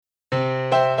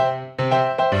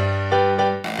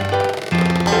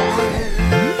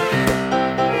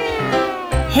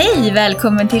Hej,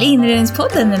 välkommen till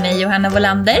Inredningspodden med mig Johanna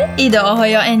Volander. Idag har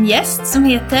jag en gäst som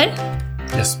heter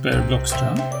Jesper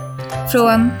Blockström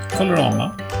från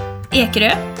Colorama,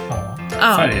 Ekerö.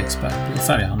 Ja. Färgexpert och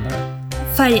färghandlare.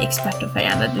 Färgexpert och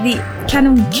färghandlare. Det är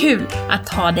kanonkul att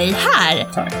ha dig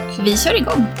här. Tack. Vi kör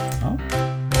igång. Ja.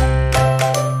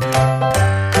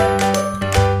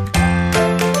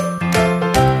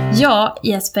 Ja,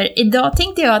 Jesper, idag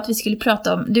tänkte jag att vi skulle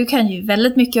prata om, du kan ju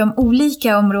väldigt mycket om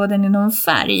olika områden inom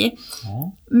färg.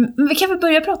 Ja. Men vi kan väl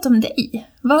börja prata om dig.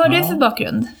 Vad har du för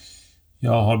bakgrund?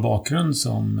 Jag har bakgrund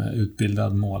som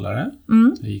utbildad målare.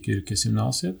 Jag gick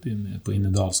yrkesgymnasiet på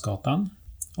Innedalsgatan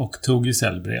och tog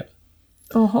gesällbrev.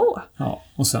 Oho. Ja,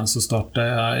 och sen så startade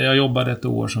jag jobbade ett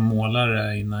år som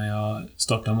målare innan jag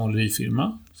startade en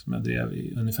målerifirma som jag drev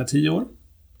i ungefär 10 år.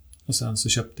 Och sen så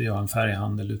köpte jag en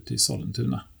färghandel ute i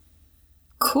Sollentuna.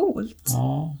 Coolt.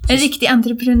 Ja, en riktig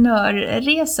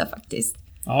entreprenörresa faktiskt.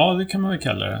 Ja, det kan man väl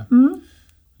kalla det.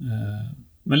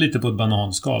 Men lite på ett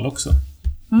bananskal också.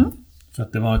 För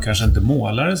att det var kanske inte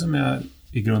målare som jag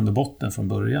i grund och botten från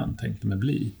början tänkte mig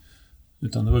bli.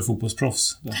 Utan det var ju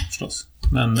fotbollsproffs då, förstås.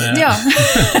 Men, ja.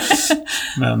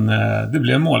 men det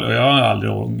blev mål och jag har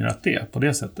aldrig ångrat det på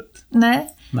det sättet. Nej.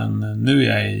 Men nu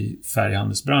är jag i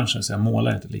färghandelsbranschen så jag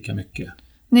målar inte lika mycket.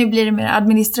 Nu blir det mer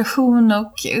administration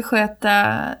och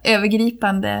sköta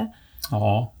övergripande.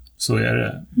 Ja, så är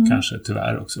det kanske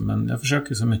tyvärr också. Men jag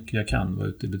försöker så mycket jag kan vara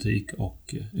ute i butik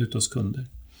och ute hos kunder.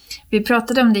 Vi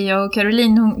pratade om det, jag och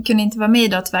Caroline, hon kunde inte vara med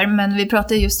idag tyvärr, men vi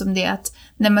pratade just om det att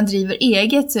när man driver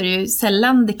eget så är det ju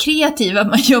sällan det kreativa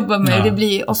man jobbar med. Ja, det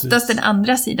blir ju oftast den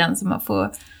andra sidan som man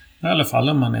får... I alla fall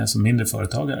om man är som mindre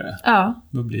företagare. Ja.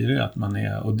 Då blir det att man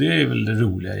är, och det är väl det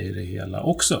roliga i det hela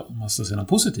också. Man ska se något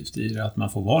positivt i det, att man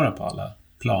får vara på alla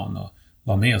plan och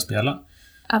vara med och spela.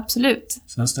 Absolut.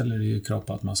 Sen ställer det ju krav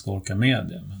på att man ska orka med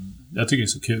det, men jag tycker det är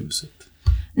så kul. Så.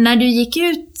 När du gick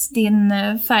ut din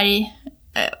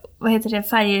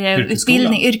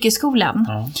färgutbildning, yrkesskolan,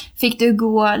 fick du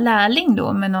gå lärling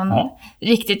då med någon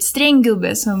riktigt sträng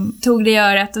gubbe som tog det i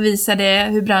örat och visade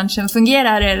hur branschen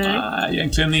fungerar? Eller? Nej,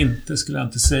 egentligen inte skulle jag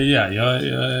inte säga.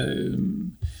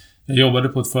 Jag jobbade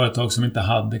på ett företag som inte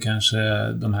hade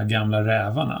kanske de här gamla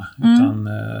rävarna. Utan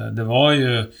det var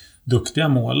ju duktiga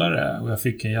målare och jag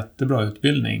fick en jättebra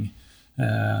utbildning.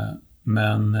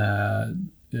 Men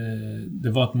det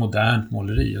var ett modernt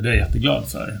måleri och det är jag jätteglad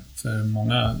för. För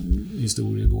många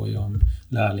historier går ju om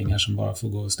lärlingar som bara får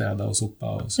gå och städa och sopa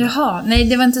och så. Jaha, nej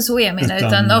det var inte så jag menar.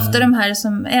 Utan ofta de här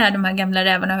som är de här gamla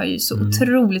rävarna har ju så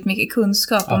otroligt mycket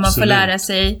kunskap och man får lära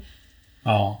sig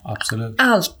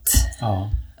allt.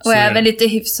 Ja, och även lite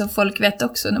hyfs som folk vet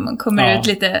också när man kommer ut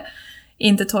lite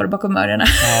inte torr bakom öronen.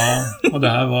 Ja, och det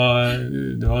här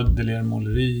var Deler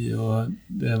måleri och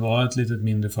det var ett litet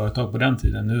mindre företag på den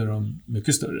tiden. Nu är de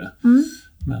mycket större.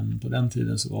 Men på den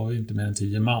tiden så var vi inte mer än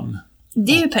 10 man.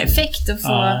 Det är ju perfekt att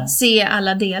få se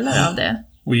alla delar av det.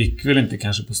 Och gick väl inte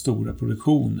kanske på stora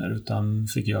produktioner utan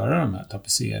fick göra de här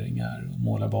tapetseringar och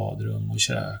måla badrum och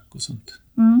kök och sånt.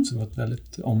 Så det var ett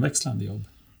väldigt omväxlande jobb.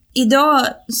 Idag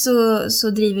så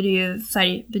driver du ju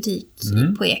färgbutik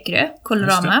på Ekerö,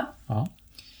 Colorama. Ja.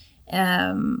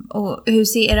 Och hur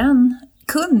ser eran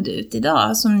kund ut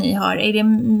idag som ni har? Är det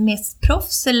mest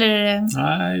proffs eller?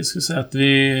 Nej, jag skulle säga att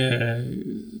vi är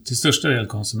till största del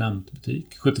konsumentbutik.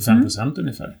 75%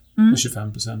 ungefär. Och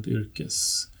 25%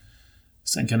 yrkes.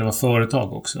 Sen kan det vara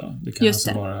företag också. Det kan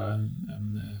alltså vara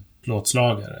en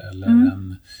plåtslagare eller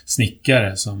en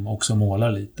snickare som också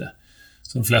målar lite.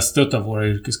 Så de flesta av våra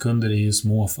yrkeskunder är ju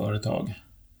små företag.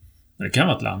 Det kan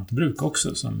vara ett lantbruk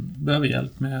också som behöver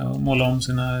hjälp med att måla om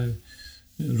sina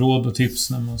råd och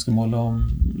tips när man ska måla om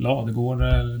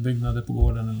ladugårdar eller byggnader på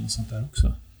gården eller något sånt där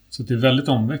också. Så det är väldigt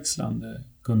omväxlande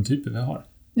kundtyper vi har.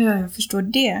 Ja, jag förstår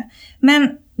det.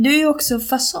 Men du är ju också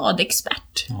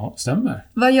fasadexpert. Ja, stämmer.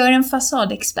 Vad gör en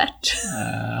fasadexpert?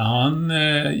 Han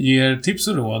ger tips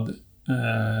och råd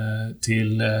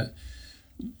till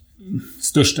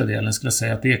största delen skulle jag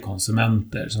säga att det är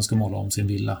konsumenter som ska måla om sin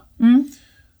villa.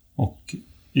 Och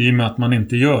i och med att man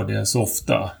inte gör det så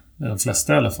ofta, de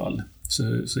flesta i alla fall, så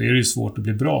är det ju svårt att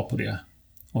bli bra på det.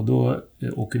 Och då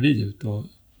åker vi ut och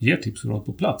ger tips och råd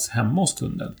på plats hemma hos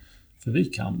kunden. För vi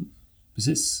kan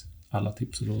precis alla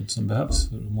tips och råd som behövs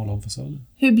för att måla om fasaden.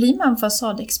 Hur blir man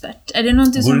fasadexpert? Är det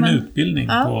någonting som man... en utbildning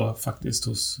på faktiskt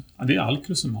hos... Ja, det är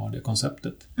Alcro som har det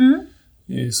konceptet.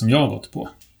 Som jag har gått på.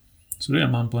 Så då är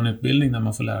man på en utbildning där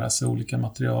man får lära sig olika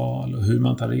material och hur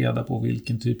man tar reda på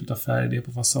vilken typ av färg det är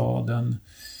på fasaden.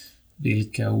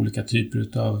 Vilka olika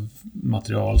typer av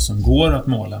material som går att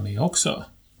måla med också.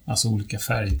 Alltså olika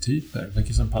färgtyper,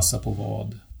 vilka som passar på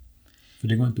vad. För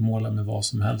det går inte att måla med vad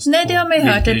som helst. Nej, det har man ju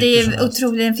hört. Att det är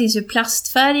otroligt. Det finns ju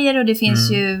plastfärger och det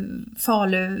finns ju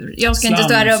jag ska inte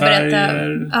stå här och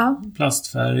berätta.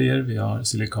 Plastfärger, vi har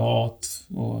silikat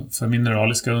och för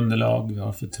mineraliska underlag, vi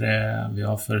har för trä, vi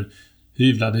har för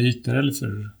hyvlade ytor eller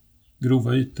för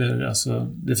grova ytor. Alltså,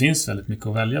 det finns väldigt mycket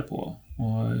att välja på.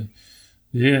 Och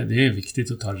det är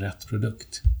viktigt att ta rätt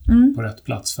produkt på rätt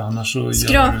plats. För annars så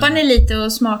skrapar ni lite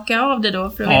och smakar av det då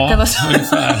för att veta vad som...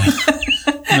 ungefär.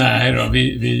 Nej då,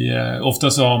 vi ofta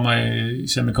så har man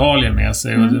kemikalier med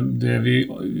sig och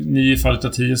 9 fall av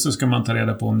 10 så ska man ta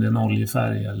reda på om det är en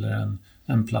oljefärg eller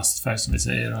en plastfärg som vi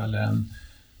säger, eller en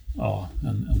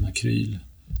akryl.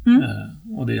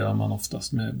 Och det gör man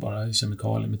oftast med bara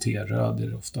kemikalier, med T-röd. Det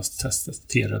är oftast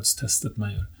T-rödstestet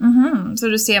man gör. Så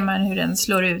då ser man hur den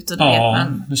slår ut och då vet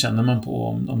man... då känner man på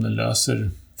om den löser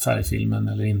färgfilmen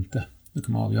eller inte. Då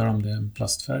kan man avgöra om det är en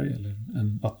plastfärg eller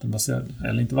en vattenbaserad.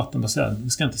 Eller inte vattenbaserad, det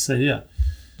ska jag inte säga.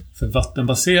 För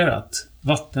vattenbaserat,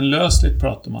 vattenlösligt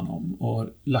pratar man om. Och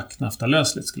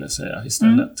lacknaftalösligt skulle jag säga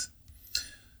istället.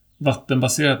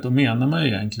 Vattenbaserat, då menar man ju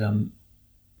egentligen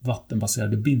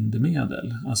vattenbaserade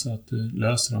bindemedel. Alltså att du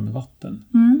löser dem med vatten.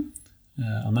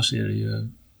 Annars är det ju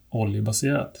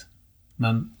oljebaserat.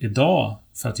 Men idag,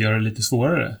 för att göra det lite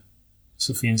svårare,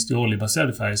 så finns det ju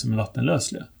oljebaserade färger som är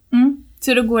vattenlösliga.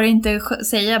 Så då går det inte att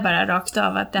säga bara rakt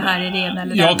av att det här är det ena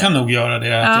eller det Jag kan nog göra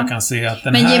det, att jag kan se att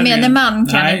den men här... Men gemene man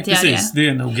kan nej, inte precis, göra det. Det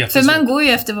är nog jättesvårt. För man går ju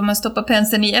efter vad man stoppar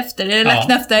penseln i efter. Är det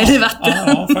lacknafta eller vatten?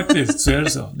 Ja, faktiskt, så är det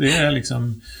så. Det är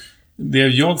liksom... Det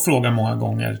jag frågar många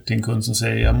gånger till en kund som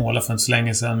säger jag målar för inte så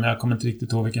länge sedan men jag kommer inte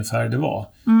riktigt ihåg vilken färg det var.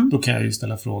 Då kan jag ju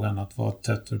ställa frågan att vad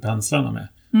tätter penslarna med?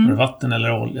 Var det vatten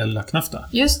eller lacknafta?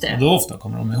 Just det. Och då ofta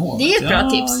kommer de ihåg. Det är ett bra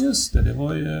tips. Ja, just det. Det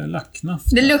var ju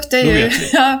lacknafta. Det luktar ju...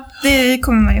 Ja, det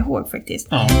kommer man ihåg faktiskt.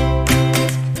 Ja.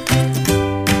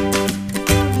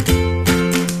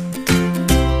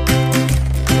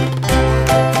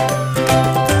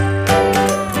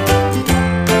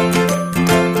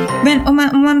 Men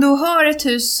om man då har ett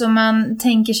hus som man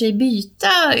tänker sig byta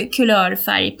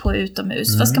kulörfärg på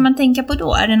utomhus, vad ska man tänka på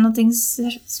då? Är det någonting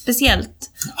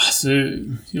speciellt? Alltså,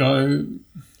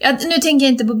 nu tänker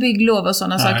jag inte på bygglov och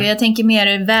sådana saker. Jag tänker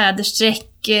mer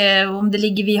väderstreck, om det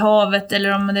ligger vid havet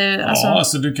eller om det...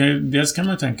 Alltså dels kan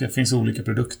man tänka att det finns olika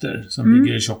produkter som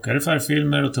ligger i tjockare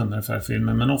färgfilmer och tunnare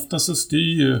färgfilmer. Men ofta så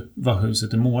styr ju vad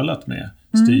huset är målat med.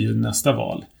 Styr ju nästa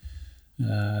val.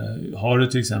 Har du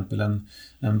till exempel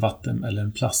en vatten- eller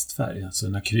en plastfärg, alltså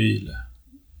en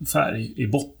akrylfärg i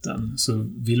botten, så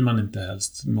vill man inte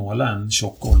helst måla en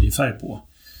tjock oljefärg på.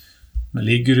 Men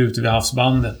ligger du ute vid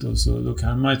havsbandet och så, då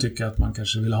kan man ju tycka att man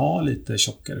kanske vill ha lite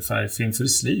tjockare färgfilm, för det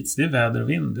slits, det är väder och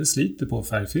vind, det sliter på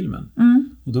färgfilmen.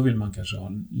 Och då vill man kanske ha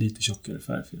en lite tjockare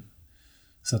färgfilm.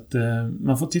 Så att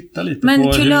man får titta lite men på...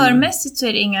 Men kulörmässigt så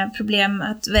är det inga problem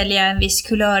att välja en viss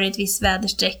kulör i ett visst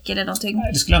väderstreck eller någonting?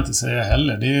 Nej, det skulle jag inte säga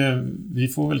heller. Vi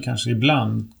får väl kanske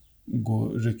ibland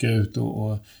rycka ut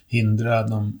och hindra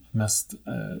de mest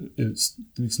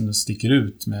liksom sticker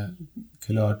ut med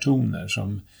kulörtoner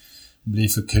som blir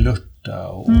för kulörta.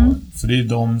 För det är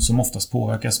de som oftast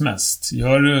påverkas mest.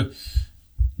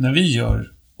 När vi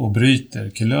gör och bryter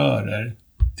kulörer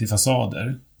till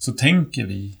fasader så tänker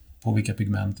vi på vilka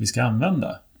pigment vi ska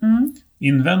använda.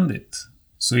 Invändigt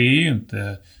så är ju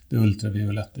inte det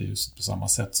ultravioletta ljuset på samma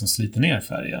sätt som sliter ner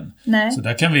färgen. Nej. Så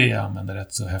där kan vi använda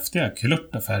rätt så häftiga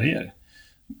kulörta färger.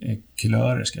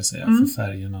 Kulörer ska jag säga, för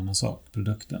färgen är en annan sak,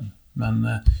 produkten. Men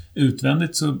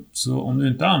utvändigt så om du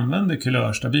inte använder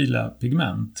kulörstabila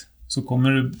pigment så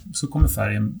kommer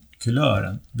färgen,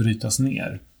 kulören, brytas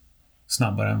ner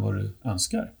snabbare än vad du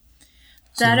önskar.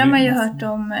 Där har man ju hört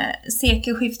om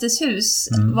sekelskifteshus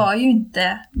var ju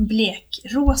inte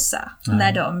blekrosa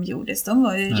när de gjordes. De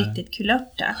var ju riktigt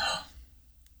kulörta.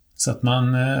 Så att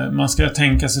man ska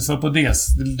tänka sig för på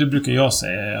det brukar jag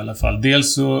säga i alla fall.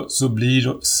 Dels så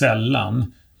blir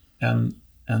sällan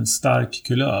en stark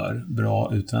kulör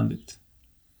bra utvändigt.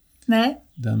 Nej.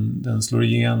 Den slår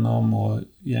igenom och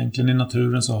egentligen i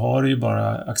naturen så har det ju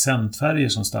bara accentfärger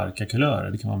som starka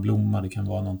kulörer. Det kan vara en blomma, det kan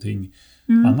vara någonting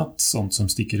annat sånt som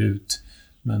sticker ut.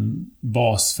 Men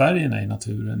basfärgerna i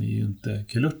naturen är ju inte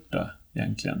kulörta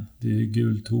egentligen. Det är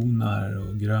gultoner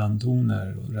och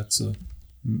gröntoner och rätt så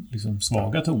liksom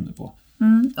svaga toner på.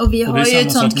 Och vi har ju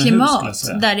ett sånt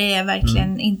klimat där det är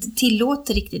verkligen inte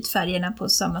tillåter riktigt färgerna på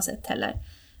samma sätt heller.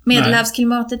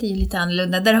 Medelhavsklimatet är ju lite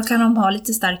annorlunda. Där kan de ha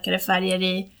lite starkare färger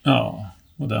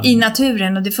i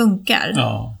naturen och det funkar.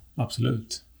 Ja,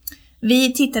 absolut.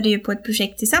 Vi tittade ju på ett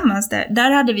projekt tillsammans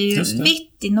där hade vi ju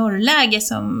vitt i norrläge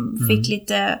som fick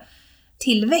lite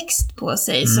tillväxt på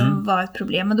sig som var ett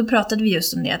problem. Och då pratade vi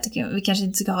just om det, att vi kanske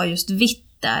inte ska ha just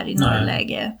vitt där i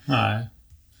norrläge. Nej.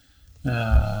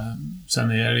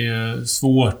 Sen är det ju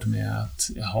svårt med att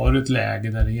jag har ett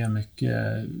läge där det är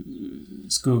mycket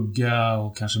skugga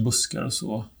och kanske buskar och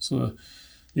så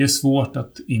det är svårt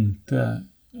att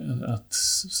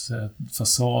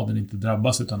fasaden inte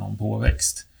drabbas utan någon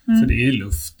påväxt. För det är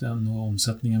luften och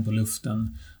omsättningen på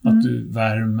luften.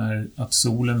 Att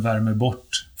solen värmer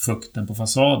bort fukten på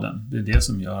fasaden. Det är det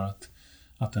som gör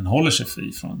att den håller sig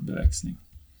fri från beväxning.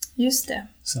 Just det.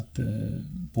 Så att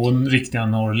på en riktiga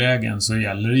norrlägen så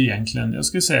gäller det egentligen, jag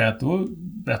skulle säga att det var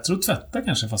bättre att tvätta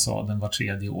kanske fasaden var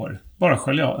 3:e år. Bara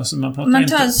skölja av. Alltså man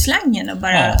tar slangen och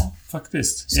bara... Ja,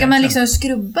 faktiskt. Ska man liksom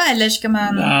skrubba eller ska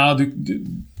man... Ja,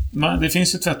 det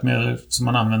finns ju tvättmedel som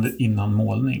man använder innan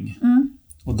målning.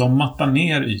 Och de mattar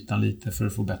ner ytan lite för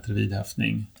att få bättre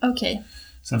vidhäftning. Okej.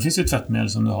 Sen finns det tvättmedel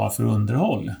som du har för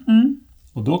underhåll.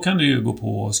 Och då kan du ju gå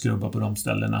på och skrubba på de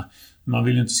ställena. Man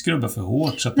vill ju inte skrubba för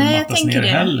hårt så att det mattas ner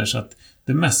heller. Så att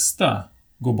det mesta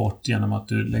går bort genom att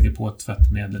du lägger på ett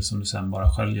tvättmedel som du sen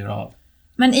bara sköljer av.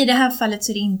 Men i det här fallet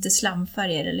så är det inte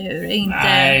slamfärger, eller hur?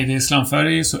 Nej, det är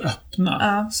slamfärger är så öppna.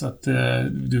 Ja. Så att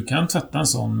du kan tvätta en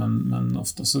sån, men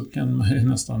ofta så kan man ju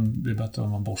nästan bli bättre om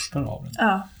man borstar av den.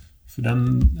 Ja. För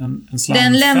en slamfärg...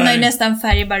 Den lämnar ju nästan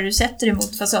färg bara du sätter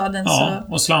emot fasaden. Ja,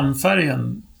 och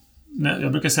slamfärgen,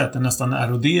 jag brukar säga att den nästan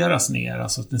eroderas ner,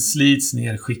 alltså att den slits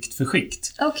ner skikt för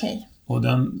skikt. Okej. Och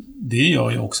det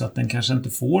gör ju också att den kanske inte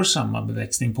får samma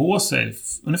beväxning på sig.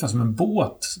 Ungefär som en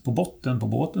båt. På båten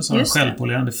så har en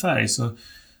självpolerande färg.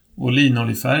 Och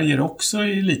linoljefärger också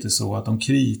är lite så att de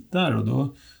kritar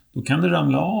och då kan det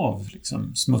ramla av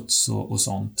liksom, smuts och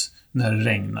sånt när det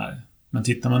regnar. Men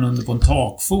tittar man under på en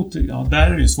takfot, ja, där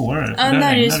är det ju svårare. Ja,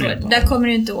 där är det svårt. Där kommer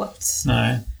det inte åt.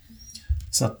 Nej.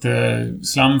 Så att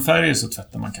slamfärger så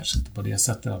tvättar man kanske inte på det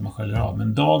sättet att man sköljer av.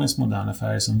 Men dagens moderna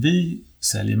färger som vi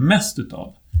säljer mest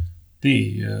utav, det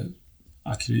är ju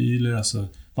akryler, alltså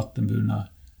vattenburna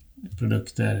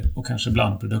produkter och kanske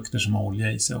blandprodukter som har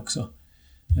olja i sig också.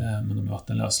 Men de är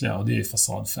vattenlösliga och det är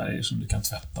fasadfärger som du kan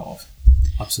tvätta av.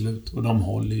 Absolut. Och de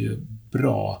håller ju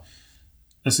bra.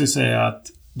 Jag skulle säga att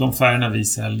de färgerna vi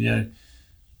säljer,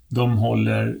 de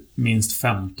håller minst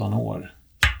 15 år.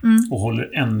 Och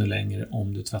håller ännu längre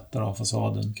om du tvättar av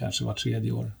fasaden kanske var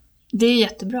 3:e år. Det är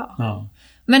jättebra. Ja.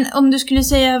 Men om du skulle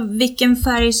säga vilken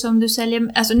färg som du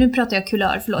säljer... Alltså nu pratar jag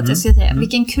kulör, förlåt. Jag ska säga.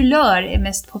 Vilken kulör är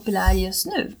mest populär just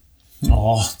nu?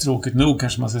 Ja, tråkigt nog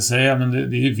kanske man ska säga. Men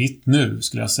det är vitt nu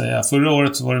skulle jag säga. Förra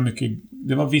året så var det mycket...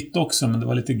 Det var vitt också men det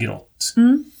var lite grått.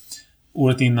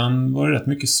 Året innan var det rätt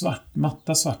mycket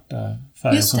matta svarta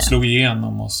färger som slog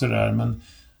igenom och sådär. Men...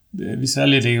 Vi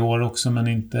säljer det i år också men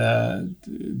inte...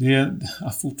 Det är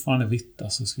fortfarande vitt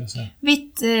alltså, ska jag säga.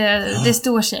 Vitt, det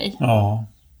står sig. Ja.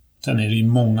 Sen är det ju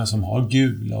många som har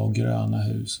gula och gröna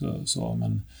hus och så.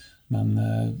 Men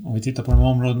om vi tittar på de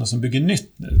områdena som bygger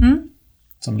nytt nu.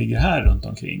 Som ligger här runt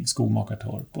omkring.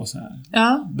 Skomakartorp och så här.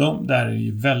 Ja. Där är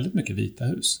ju väldigt mycket vita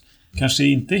hus. Kanske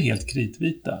inte helt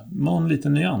kritvita. Någon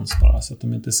liten nyans bara så att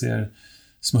de inte ser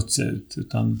smutsiga ut.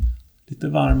 Utan lite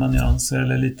varma nyanser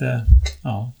eller lite...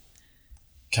 Ja.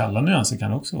 Kalla nyanser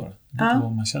kan det också vara. Det är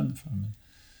vad man känner för. Men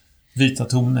vita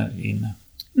toner är inne.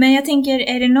 Men jag tänker,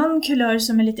 är det någon kulör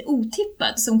som är lite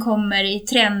otippad som kommer i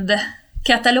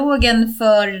trendkatalogen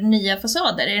för nya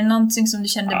fasader? Är det någonting som du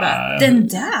kände bara, den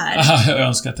där? Jag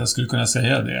önskar att jag skulle kunna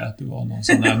säga det, att det var någon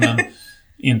sån där. Men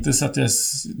inte så att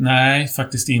nej,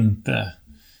 faktiskt inte.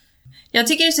 Jag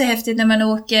tycker det är så häftigt när man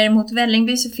åker mot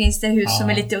Vällingby så finns det hus som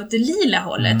är lite åt det lila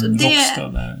hållet. Och det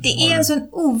är en sån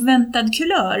oväntad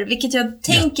kulör, vilket jag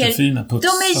tänker... Jättefina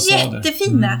putsfasader. De är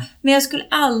jättefina, men jag skulle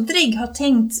aldrig ha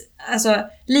tänkt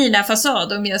lila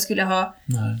fasad om jag skulle ha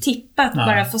tippat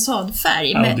bara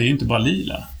fasadfärg. Ja, men... det är ju inte bara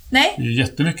lila. Nej. Det är ju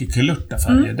jättemycket kulörta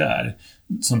färger där.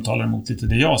 Som talar emot lite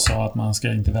det jag sa, att man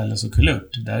ska inte välja så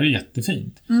kulört. Det här är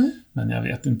jättefint. Men jag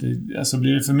vet inte, alltså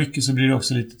blir det för mycket så blir det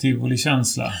också lite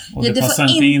tivoli-känsla. Och det passar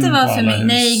inte in på alla hus.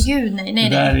 Nej, gud, nej. Det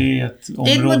där är ett område,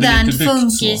 det är ett modernt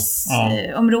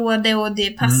funkisområde och det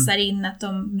passar in att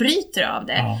de bryter av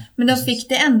det. Ja, men de fick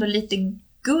det ändå lite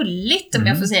gulligt, om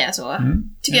jag får säga så.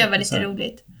 Tycker jag var lite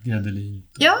roligt. Gredelin.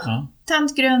 Ja,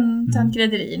 tantgrön,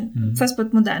 tantgredelin. Fast på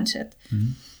ett modernt sätt.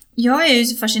 Jag är ju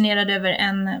så fascinerad över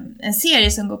en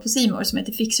serie som går på C More som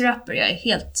heter Fixer Upper. Jag är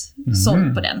helt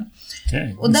såld på den.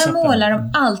 Okay. Och där målar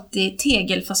de alltid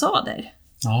tegelfasader.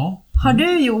 Ja. Har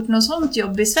du gjort något sånt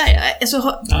jobb i Sverige?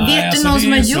 Vet du någon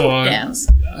som har gjort det ens?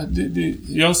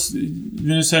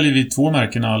 Nu säljer vi 2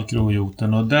 märken, Alcro och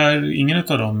Jotun. Och där, ingen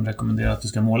av dem rekommenderar att du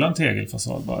ska måla en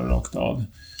tegelfasad bara rakt av.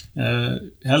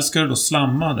 Helst ska du då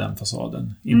slamma den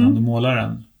fasaden innan du målar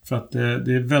den. För att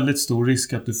det är väldigt stor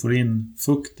risk att du får in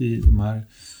fukt i de här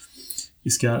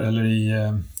i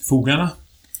fogarna.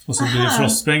 Och så blir det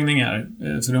frostsprängningar.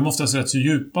 För de är oftast rätt så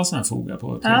djupa sådana här fogar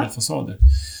på tegelfasader.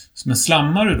 Men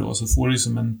slammar du då så får du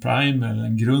som en primer eller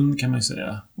en grund kan man ju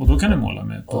säga. Och då kan du måla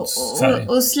med putsfärg.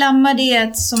 Och slammar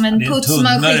det som en puts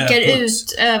man skickar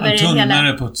ut över hela... En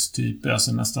tunnare puts typ,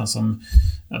 alltså nästan som...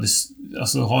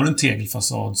 alltså har du en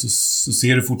tegelfasad så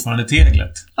ser du fortfarande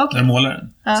teglet när du målar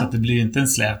den. Så att det blir inte en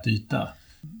slät yta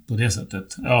på det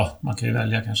sättet. Ja, man kan ju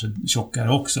välja kanske tjockare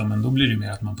också, men då blir det ju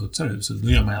mer att man putsar huset. Då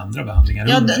gör man ju andra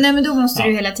behandlingar nej, men då måste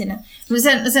du hela tiden. Men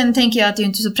sen tänker jag att det är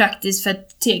inte så praktiskt, för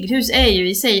att tegelhus är ju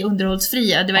i sig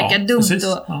underhållsfria. Det verkar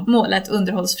dumt att måla ett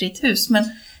underhållsfritt hus, men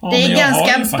det är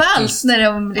ganska ballt när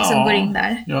de liksom går in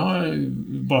där. Ja,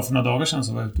 bara för några dagar sedan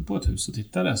så var jag ute på ett hus och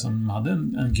tittade som hade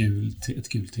ett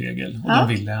gult tegel. Och de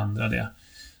ville ändra det.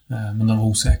 Men de var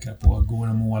osäkra på, går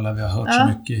att måla? Vi har hört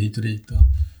så mycket hit och dit.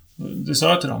 Det sa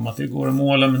jag till dem att det går att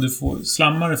måla, men du får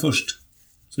slamma det först.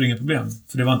 Så det är inget problem.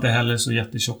 För det var inte heller så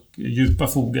djupa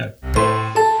fogar.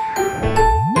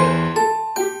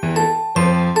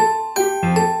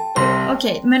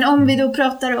 Okej, men om vi då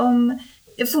pratar om...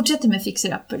 Jag fortsätter med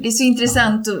fixer-upper. Det är så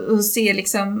intressant att se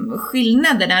liksom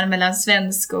skillnaderna mellan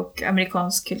svensk och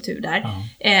amerikansk kultur där.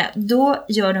 Då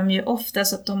gör de ju ofta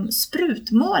så att de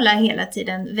sprutmålar hela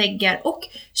tiden väggar och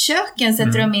köken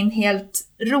sätter de in helt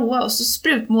råa och så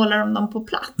sprutmålar de dem på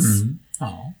plats.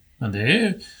 Ja, men det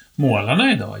är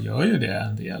målarna idag gör ju det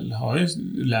en del. Har ju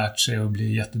lärt sig att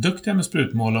bli jätteduktiga med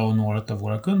sprutmåla, och några av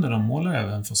våra kunder de målar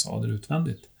även fasader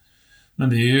utvändigt. Men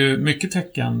det är ju mycket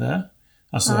täckande.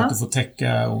 Alltså att du får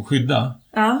täcka och skydda.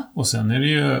 Och sen är det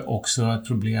ju också ett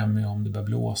problem med om det börjar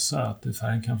blåsa. Att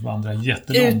färgen kan vandra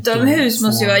jättelångt. Utomhus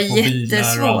måste ju vara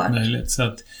jättesvårt. Så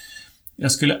att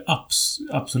jag skulle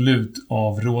absolut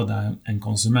avråda en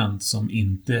konsument som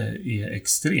inte är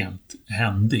extremt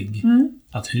händig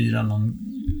att hyra någon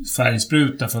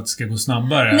färgspruta för att det ska gå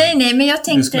snabbare. Nej, men jag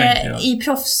tänkte i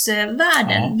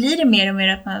proffsvärlden blir det mer och mer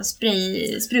att man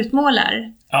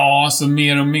sprutmålar. Ja, så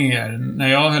mer och mer. När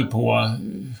jag höll på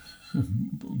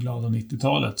glada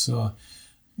 90-talet så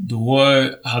då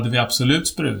hade vi absolut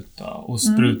spruta och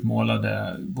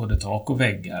sprutmålade både tak och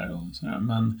väggar och sådär.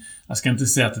 Men jag ska inte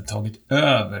säga att det tagit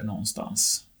över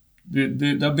någonstans.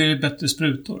 Det har blivit bättre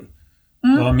sprutor.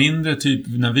 Det var mindre typ,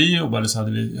 när vi jobbade så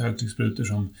hade vi högtryckssprutor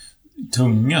som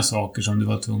tunga saker som det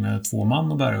var tvungna 2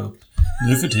 man att bära upp.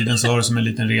 Nu för tiden så har du som en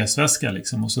liten resväska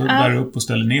liksom, och så bär du upp och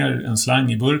ställer ner en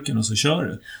slang i burken och så kör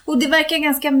du. Och det verkar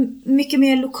ganska mycket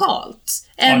mer lokalt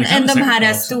än de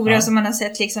här stora som man har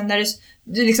sett liksom, där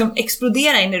du liksom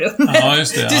exploderar in i rummet. Ja,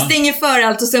 just det, du stänger för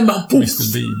allt och sen bara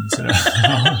Mr. Bean sådär.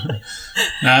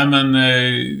 Nej, men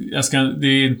det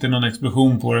är inte någon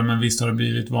explosion på det, men visst har det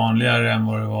blivit vanligare än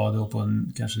vad det var då på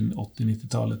kanske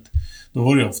 80-90-talet. Då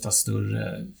var det ofta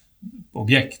större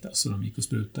objekt, alltså de gick och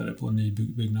sprutade på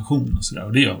nybyggnation och sådär,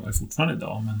 och det gör man ju fortfarande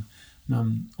idag,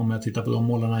 men om jag tittar på de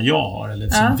målarna jag har eller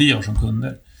som vi har som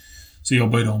kunder, så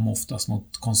jobbar ju de oftast mot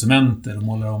konsumenter och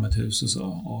målar om ett hus och så,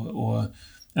 och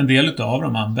en del av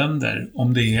dem använder,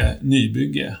 om det är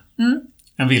nybygge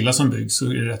en villa som byggs, så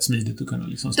är det rätt smidigt att kunna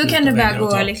liksom då kan det bara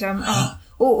gå liksom,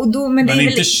 men det är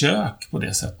inte kök på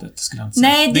det sättet, skulle jag inte säga.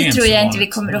 Nej, det tror jag inte vi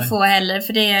kommer att få heller,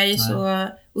 för det är ju så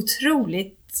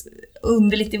otroligt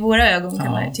underligt i våra ögon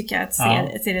kan man ju tycka att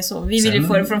se det så. Vi vill ju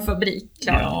få det från fabrik,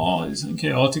 klart. Ja, sen kan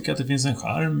jag tycka att det finns en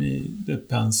charm i det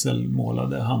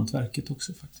penselmålade hantverket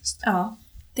också faktiskt. Ja,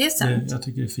 det är sant. Jag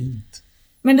tycker det är fint.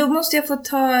 Men då måste jag få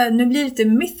nu blir det lite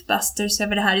Mythbusters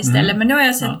över det här istället. Men nu har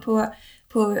jag sett på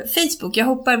Facebook, jag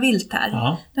hoppar vilt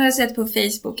här. Nu har jag sett på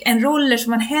Facebook en roller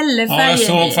som man häller färger i. Ja, jag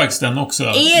såg faktiskt den också,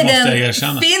 måste jag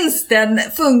erkänna. Finns den?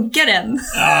 Funkar den?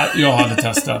 Ja, jag hade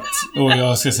testat. Och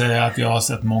jag ska säga att jag har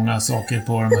sett många saker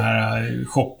på de här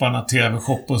shopparna,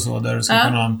 tv-shop och så, där du ska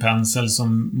kunna ha en pensel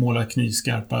som målar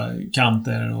knivskarpa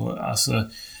kanter och alltså...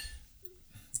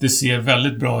 Det ser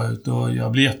väldigt bra ut och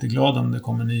jag blir jätteglad om det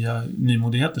kommer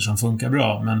nymodigheter som funkar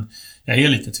bra, men jag är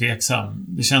lite tveksam.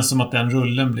 Det känns som att den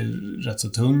rullen blir rätt så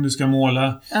tung du ska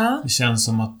måla. Det känns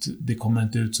som att det kommer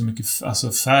inte ut så mycket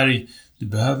färg. Du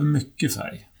behöver mycket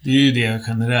färg. Det är ju det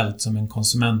generellt som en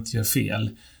konsument gör fel.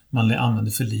 Man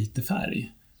använder för lite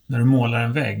färg. När du målar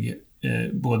en vägg,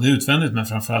 både utvändigt men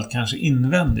framförallt kanske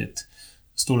invändigt,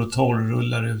 står och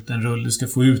torrrullar ut en rull. Du ska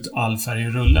få ut all färg i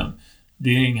rullen. Det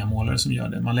är inga målare som gör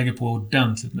det. Man lägger på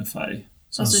ordentligt med färg.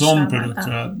 Så en sån produkt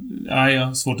tror jag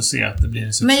har svårt att se att det blir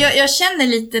en succé. Men jag känner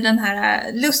lite den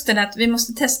här lusten att vi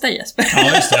måste testa, Jesper.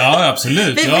 Ja, just det. Ja,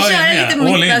 absolut. Vi får köra lite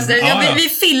Mythbusters. Vi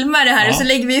filmar det här och så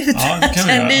lägger vi ut det.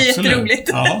 Det är jätteroligt.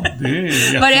 Ja, det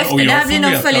är varefter, det här blir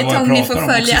någon följetong ni får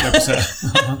följa.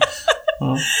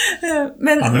 Ja.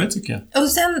 Men det tycker jag. Och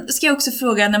sen ska jag också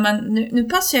fråga, när man, nu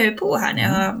passar jag ju på här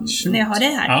när jag har det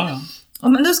här. Ja.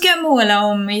 Och då ska jag måla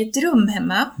om i ett rum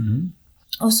hemma.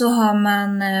 Och så har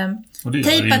man och det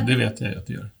tejpat. Det vet jag att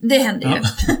det gör. Det händer ju.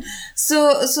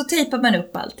 Så tejpar man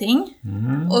upp allting.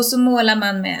 Och så målar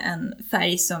man med en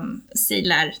färg som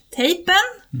silar tejpen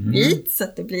vit, så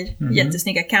att det blir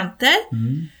jättesnygga kanter.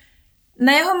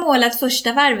 När jag har målat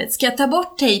första varvet, ska jag ta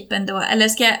bort tejpen då? Eller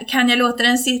kan jag låta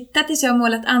den sitta tills jag har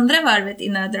målat andra varvet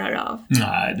innan jag drar av?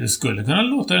 Nej, du skulle kunna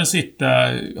låta den sitta.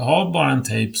 Ha bara en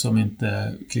tejp som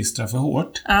inte klistrar för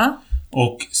hårt. Ja.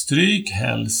 Och stryk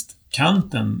helst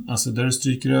kanten, alltså där du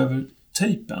stryker över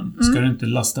tejpen. Ska du inte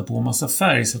lasta på massa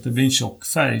färg så att det blir en tjock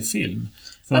färgfilm.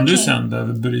 För om du sen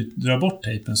behöver dra bort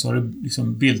tejpen så har du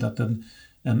liksom bildat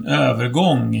en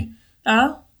övergång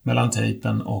mellan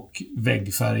tejpen och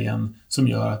väggfärgen som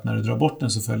gör att när du drar bort den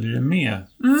så följer det med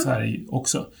färg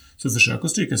också. Så försök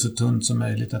att stryka så tunt som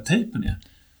möjligt att tejpen är.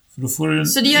 För då får du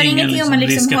så det gör ingenting om man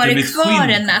liksom har det kvar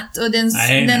en natt och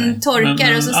den torkar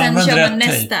men och så sen kör man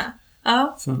nästa. Tejp.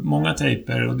 Ja. För många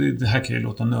tejper, och det här kan ju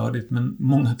låta nördigt, men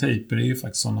många tejper är ju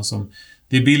faktiskt sådana som,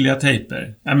 det är billiga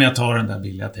tejper. Ja, men jag tar den där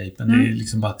billiga tejpen, det är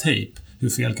liksom bara tejp. Hur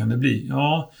fel kan det bli?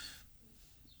 Ja,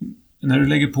 när du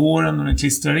lägger på den och den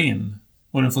klistrar in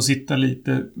och den får sitta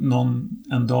lite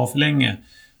en dag för länge,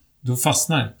 då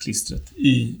fastnar klistret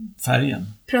i färgen.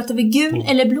 Pratar vi gul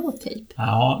eller blå tejp?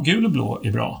 Ja, gul och blå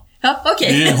är bra. Ja,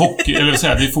 okej. Det är hockey, eller så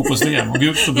här, det är fotbolls-VM och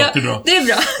gult och blått är bra. Det är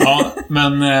bra. Ja,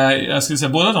 men jag skulle säga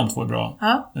båda de två är bra.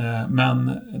 Ja.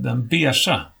 Men den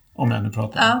beigea, om jag nu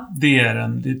pratar, det är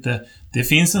en lite, det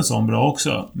finns en sån bra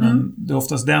också, men det är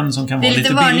oftast den som kan vara lite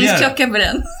billigare. Det är lite varningsklocka på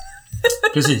den.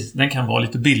 Precis, den kan vara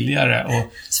lite billigare.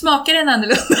 Och smakar den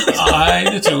annorlunda? Nej,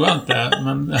 det tror jag inte,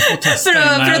 men jag får testa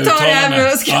innan jag uttalar mig.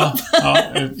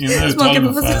 Innan jag uttalar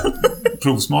mig för att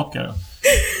provsmaka då.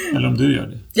 Eller om du gör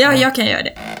det. Ja, jag kan göra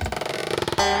det.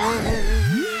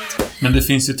 Men det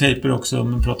finns ju tejper också,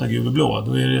 om man pratar gul och blå.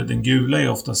 Då är den gula är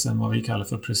oftast vad vi kallar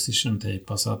för precision tape.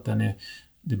 Alltså att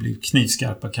det blir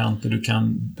knivskarpa kanter, du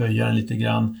kan böja den lite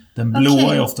grann. Den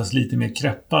blåa är oftast lite mer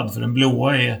kreppad, för den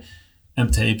blåa är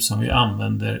en tejp som vi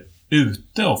använder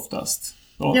ute oftast.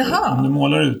 Om du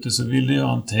målar ute så vill du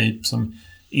ha en tejp som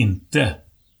inte,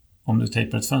 om du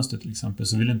tejpar ett fönster till exempel,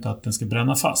 så vill du inte att den ska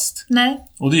bränna fast. Nej.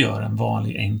 Och det gör en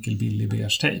vanlig enkel billig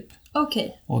beige tejp.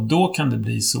 Okej. Och då kan det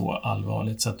bli så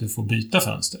allvarligt så att du får byta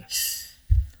fönster.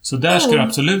 Så där ska du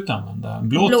absolut använda en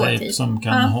blå tejp som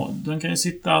den kan ju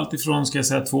sitta allt ifrån, ska jag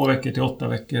säga, 2 veckor till 8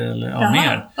 veckor eller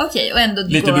mer. Okej, och ändå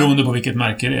lite beroende på vilket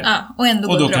märke det är. Ja,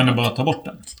 och då kan du bara ta bort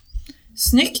den.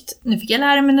 Snyggt, nu fick jag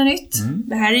lära mig något nytt.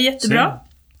 Det här är jättebra.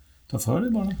 Ta för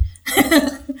dig bara.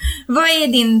 Vad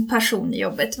är din passion i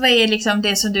jobbet? Vad är liksom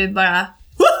det som du bara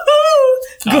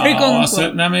går igång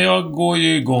på? Nej, men jag går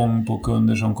ju igång på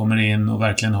kunder som kommer in och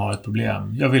verkligen har ett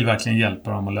problem. Jag vill verkligen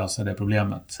hjälpa dem att lösa det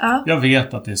problemet. Jag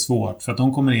vet att det är svårt, för att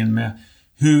de kommer in med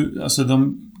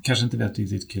de kanske inte vet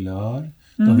riktigt kulör.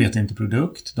 De vet inte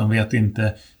produkt, de vet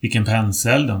inte vilken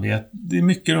pensel, det är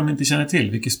mycket de inte känner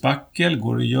till. Vilket spackel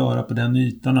går att göra på den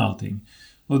ytan och allting.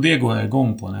 Och det går jag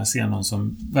igång på när jag ser någon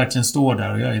som verkligen står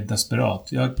där och jag är desperat.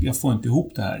 Jag får inte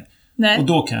ihop det här. Nej. Och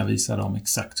då kan jag visa dem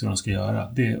exakt hur de ska göra.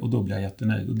 Och då blir jag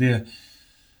jättenöjd. Och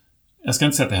jag ska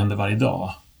inte säga att det händer varje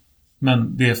dag.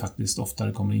 Men det är faktiskt ofta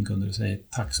det kommer in kunder och säger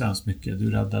tack så hemskt mycket.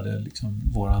 Du räddade liksom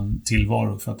våran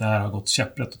tillvaro för att det här har gått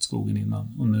käpprätt åt skogen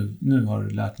innan. Och nu har du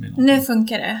lärt mig något. Nu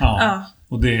funkar det. Ja.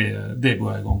 Och det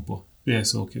går jag igång på. Det är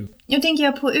så kul. Jag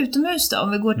tänker på utomhus då.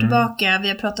 Om vi går tillbaka. Vi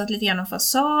har pratat lite grann om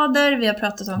fasader. Vi har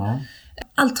pratat om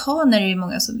altaner är ju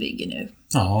många som bygger nu.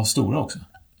 Ja, stora också.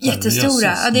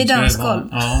 Jättestora. Ja, det är dansgolv.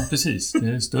 Ja, precis. Det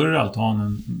är större altan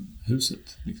än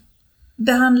huset. Liksom.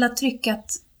 Behandlat,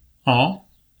 tryckat. Ja.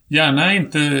 Gärna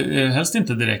inte, helst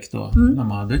inte direkt då när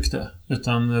man har byggt det.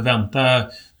 Utan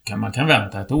man kan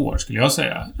vänta ett år skulle jag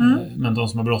säga. Men de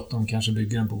som har bråttom kanske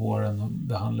bygger den på våren och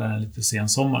behandlar den lite sen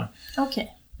sommar. Okay.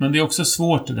 Men det är också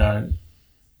svårt det där.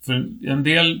 För en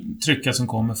del tryckar som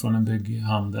kommer från en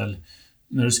bygghandel,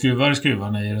 när du skruvar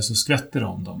skruvarna i det så skvätter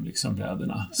de dem liksom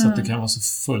bräderna. Så att det kan vara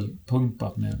så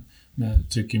fullpumpat med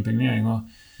tryckimpregnering. Och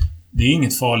det är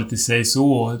inget farligt i sig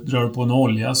så. Drar du på en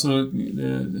olja så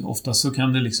oftast så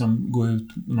kan det liksom gå ut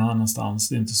någon annanstans.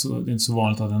 Det är inte så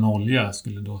vanligt att en olja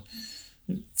skulle då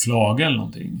flaga eller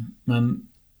någonting.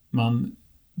 Men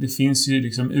det finns ju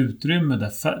liksom utrymme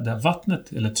där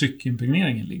vattnet eller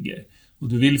tryckimpregneringen ligger. Och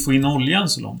du vill få in oljan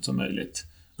så långt som möjligt.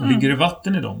 Och ligger det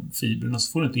vatten i de fibrerna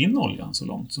så får du inte in oljan så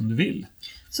långt som du vill.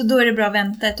 Så då är det bra att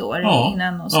vänta ett år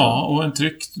innan och så? Ja, och en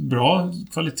tryckt bra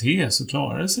kvalitet så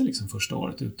klarar det sig liksom första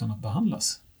året utan att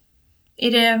behandlas.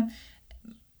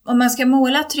 Om man ska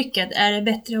måla trycket, är det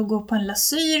bättre att gå på en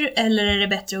lasyr eller är det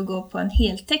bättre att gå på en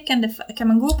heltäckande färg? Kan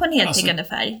man gå på en heltäckande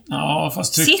färg? Ja,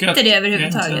 fast trycket... Sitter det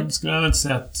överhuvudtaget? Skulle jag väl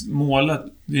säga att måla...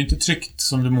 Det är inte tryckt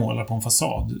som du målar på en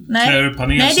fasad. Nej,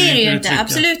 nej det är det ju inte.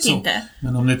 Absolut så. Inte.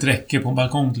 Men om det är ett räcke på en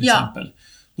balkong till exempel,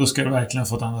 då ska du verkligen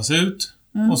få andas ut.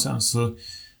 Och sen så...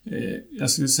 jag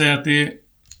skulle säga att det är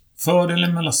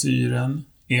fördelen med lasyren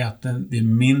är att den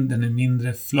är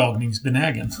mindre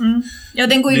flagningsbenägen. Ja,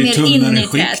 den går ju mer in i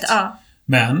träet. Ja.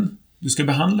 Men du ska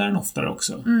behandla den oftare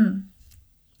också.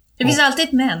 Det finns alltid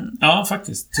ett men. Ja,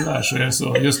 faktiskt. Tyvärr så är det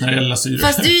så. Just när det gäller lasyrer.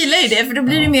 Fast du gillar ju det, för då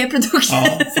blir det mer produkt.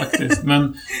 Ja, faktiskt.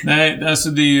 Men nej, alltså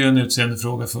det är ju en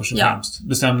utseendefråga först och främst.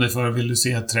 Bestäm dig för, vill du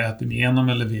se ett träet igenom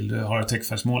eller vill du ha det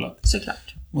täckfärgsmålat?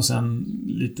 Såklart. Och sen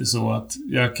lite så att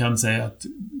jag kan säga att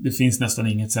det finns nästan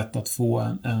inget sätt att få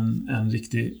en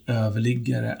riktig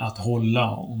överliggare att hålla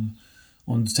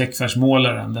om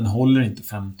täckfärgsmålaren, den håller inte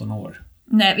 15 år.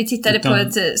 Nej, vi tittade på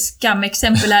ett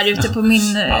skamexempel här ute på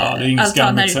min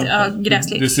altan här ute. Ja,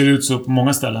 gräsligt. Det ser ut så på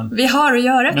många ställen. Vi har att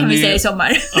göra kan vi säga i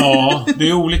sommar. Ja, det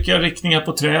är olika riktningar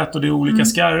på träet och det är olika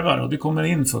skarvar och det kommer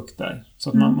in fukt där. Så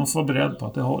att man får vara beredd på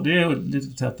att det är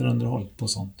lite tätare underhåll på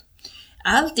sånt.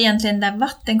 Allt egentligen där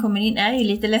vatten kommer in är ju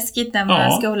lite läskigt när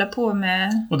man ska hålla på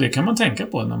med... Och det kan man tänka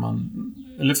på när man...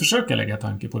 Eller försöka lägga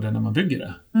tanke på det när man bygger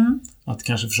det. Att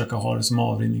kanske försöka ha det som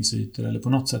avrinningsytor eller på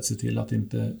något sätt se till att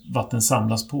inte vatten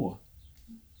samlas på.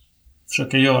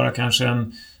 Försöka göra kanske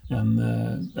en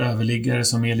överliggare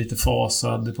som är lite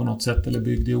fasad på något sätt eller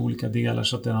byggd i olika delar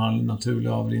så att den har en naturlig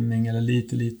avrinning eller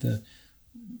lite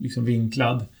liksom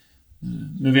vinklad.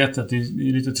 Nu vet jag att det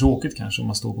är lite tråkigt kanske om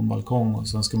man står på en balkong och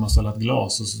sen ska man ställa ett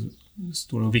glas och så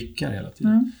står det och vickar hela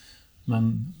tiden.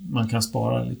 Men man kan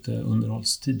spara lite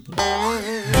underhållstid på det.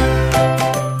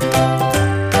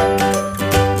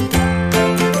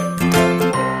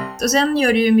 Och sen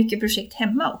gör du ju mycket projekt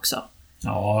hemma också.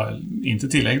 Ja, inte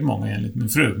tillräckligt många enligt min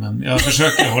fru, men jag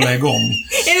försöker hålla igång.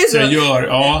 Är det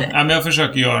så? Jag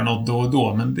försöker göra något då och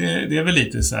då, men det är väl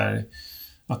lite så här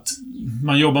att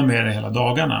man jobbar med det hela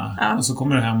dagarna. Ja. Och så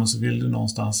kommer du hem och så vill du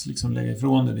någonstans liksom lägga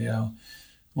ifrån dig det.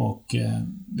 Och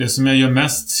det som jag gör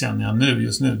mest känner jag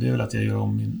just nu, det är väl att jag gör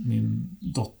om min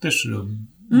dotters rum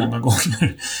många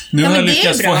gånger. Nu har jag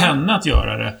lyckats få henne att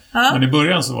göra det. Ja. Men i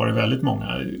början så var det väldigt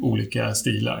många olika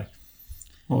stilar.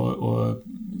 Och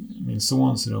min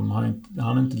sons rum, han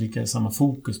har inte lika samma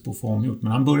fokus på att få omgjort.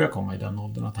 Men han börjar komma i den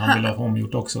åldern att han vill ha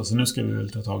omgjort också. Så nu ska vi väl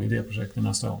ta tag i det projektet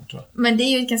nästa gång, tror jag. Men det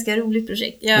är ju ett ganska roligt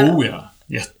projekt. Ja,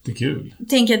 jättekul.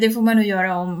 Tänker att det får man nog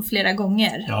göra om flera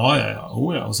gånger.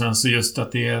 Ja. Och sen så just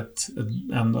att det är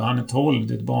han är 12,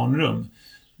 det är ett barnrum.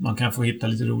 Man kan få hitta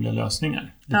lite roliga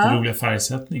lösningar. Lite roliga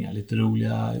färgsättningar, lite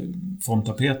roliga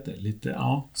fondtapeter,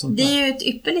 sånt där. Det är ju ett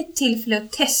ypperligt tillfälle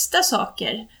att testa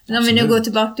saker. Om vi nu går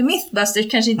tillbaka till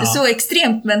Mythbusters, kanske inte så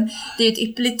extremt, men det är ju ett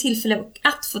ypperligt tillfälle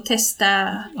att få testa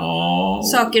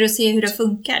saker och se hur det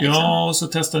funkar. Liksom. Ja, och så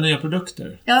testa nya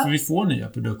produkter. Ja. För vi får nya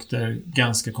produkter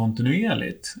ganska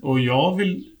kontinuerligt. Och jag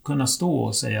vill kunna stå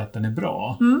och säga att den är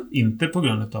bra. Inte på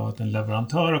grund av att en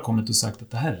leverantör har kommit och sagt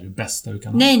att det här är det bästa du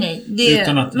kan ha. Nej,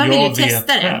 utan att man vill ju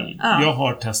testa det själv. Ja. Jag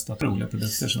har testat roliga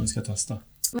produkter som vi ska testa.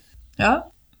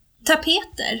 Ja.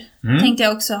 Tapeter tänkte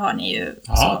jag också har ni ju.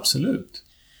 Ja, absolut.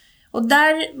 Och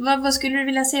där, vad skulle du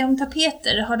vilja säga om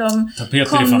tapeter? Har de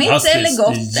kommit eller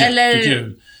gått? Det är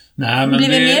jättekul. Nej, men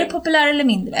blivit mer populär eller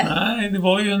mindre? Nej, det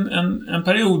var ju en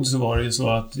period så var det ju så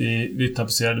att vi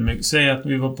tapetserade mycket. Säg att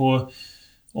vi var på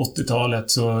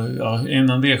 80-talet så,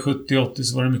 innan det 70-80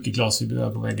 så var det mycket glasfiber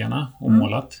på väggarna och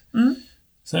målat.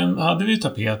 Sen hade vi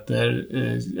tapeter,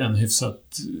 en hyfsat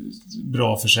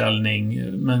bra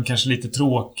försäljning, men kanske lite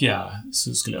tråkiga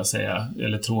så skulle jag säga.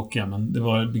 Eller tråkiga, men det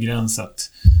var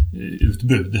begränsat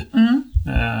utbud.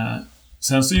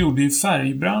 Sen så gjorde ju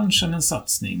färgbranschen en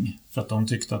satsning för att de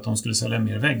tyckte att de skulle sälja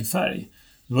mer väggfärg.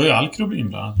 Det var ju Alkrobin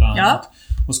bland annat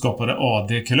och skapade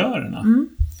AD-kulörerna.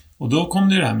 Och då kom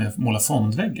det ju det här med att måla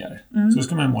fondväggar. Så då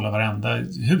ska man måla varenda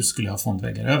hus skulle ha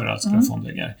fondväggar, överallt skulle ha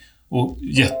fondväggar. Och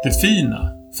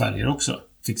jättefina färger också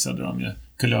fixade de ju,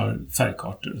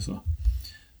 färgkartor och så.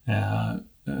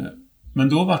 Men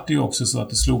då var det ju också så att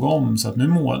det slog om så att nu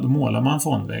målar man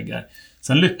fondväggar.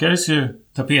 Sen lyckades ju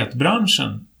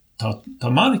tapetbranschen ta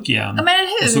mark igen. Ja, men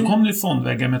hur? Och så kom det ju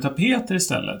fondväggar med tapeter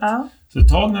istället. Ja. Så ett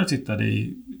tag när jag tittade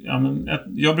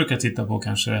jag brukar titta på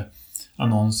kanske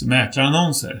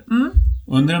mäklarannonser.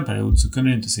 Under en period så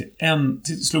kunde du inte se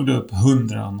slog det upp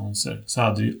 100 annonser så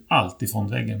hade du ju alltid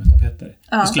fondväggar med tapeter.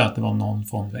 Det skulle alltid vara någon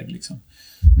fondvägg liksom.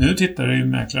 Nu tittar du i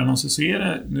mäklarannonser så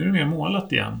nu är det mer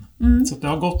målat igen. Så att det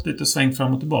har gått lite svängt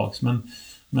fram och tillbaks.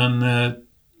 Men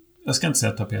jag ska inte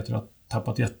säga att tapeter har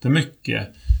tappat jättemycket.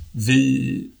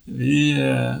 vi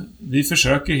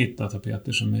försöker hitta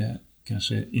tapeter som är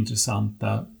kanske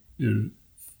intressanta ur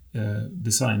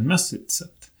designmässigt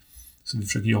sett. Så vi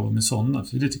försöker jobba med sådana,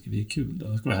 för det tycker vi är kul.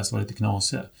 Det ska helst vara lite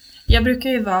knasiga. Jag brukar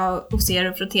ju vara och se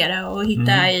och frotera och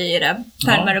hitta i era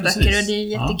pärmar och böcker, och det är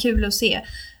jättekul att se.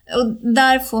 Och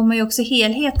där får man ju också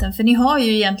helheten, för ni har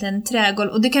ju egentligen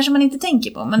trägolv, och det kanske man inte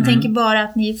tänker på. Man tänker bara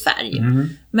att ni är färg.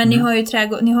 Men ni har ju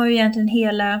trägolv, ni har ju egentligen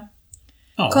hela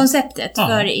konceptet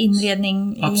för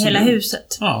inredning i hela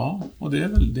huset. Ja, och det är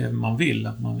väl det man vill,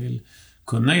 att man vill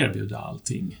kunna erbjuda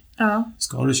allting. Ja.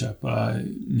 Ska du köpa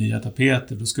nya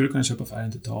tapeter, då ska du kunna köpa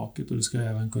färgen till taket, och du ska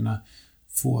även kunna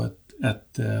få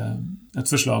ett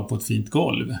förslag på ett fint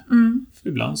golv. För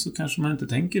ibland så kanske man inte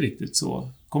tänker riktigt så.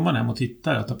 Kommer man hem och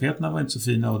tittar att tapeterna var inte så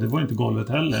fina, och det var inte golvet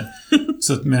heller.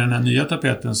 Så att med den här nya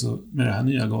tapeten, med det här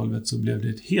nya golvet, så blev det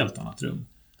ett helt annat rum.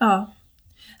 Ja.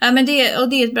 Ja, men det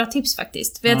är ett bra tips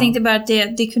faktiskt. För jag tänkte bara att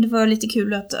det kunde vara lite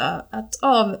kul att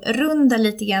avrunda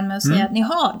lite grann med att säga att ni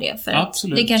har det. För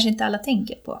absolut. Det kanske inte alla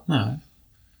tänker på. Nej.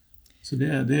 Så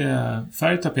det är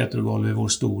färg, tapeter och golv är vår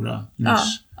stora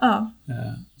nisch. Ja.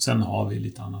 Sen har vi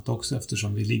lite annat också,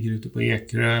 eftersom vi ligger ute på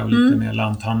Ekerö och lite mer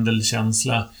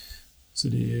lanthandelkänsla. Så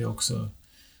det är också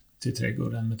till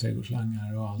trädgården med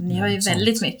trädgårdsslangar och allt. Ni har ju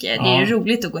väldigt mycket. Det är ju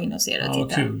roligt att gå in och se det och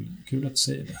titta. Kul att du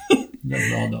säger det. Det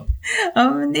är bra då.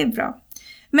 Ja, men det är bra.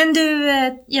 Men du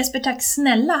Jesper, tack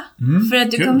snälla för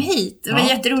att du kom hit. Det var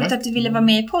jätteroligt att du ville vara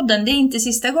med i podden. Det är inte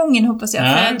sista gången, hoppas jag.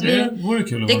 Nej, det vore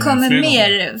kul att det kommer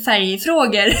mer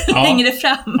färgfrågor längre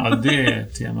fram. Ja, det är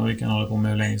ett tema vi kan hålla på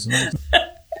med länge som helst.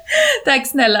 Tack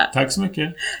snälla. Tack så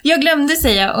mycket. Jag glömde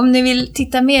säga, om ni vill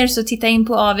titta mer så titta in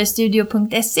på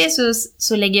avstudio.se,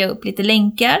 så lägger jag upp lite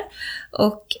länkar.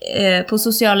 Och på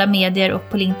sociala medier och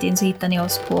på LinkedIn så hittar ni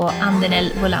oss på Andernell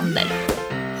Volander.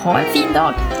 Ha en fin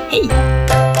dag.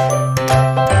 Hej!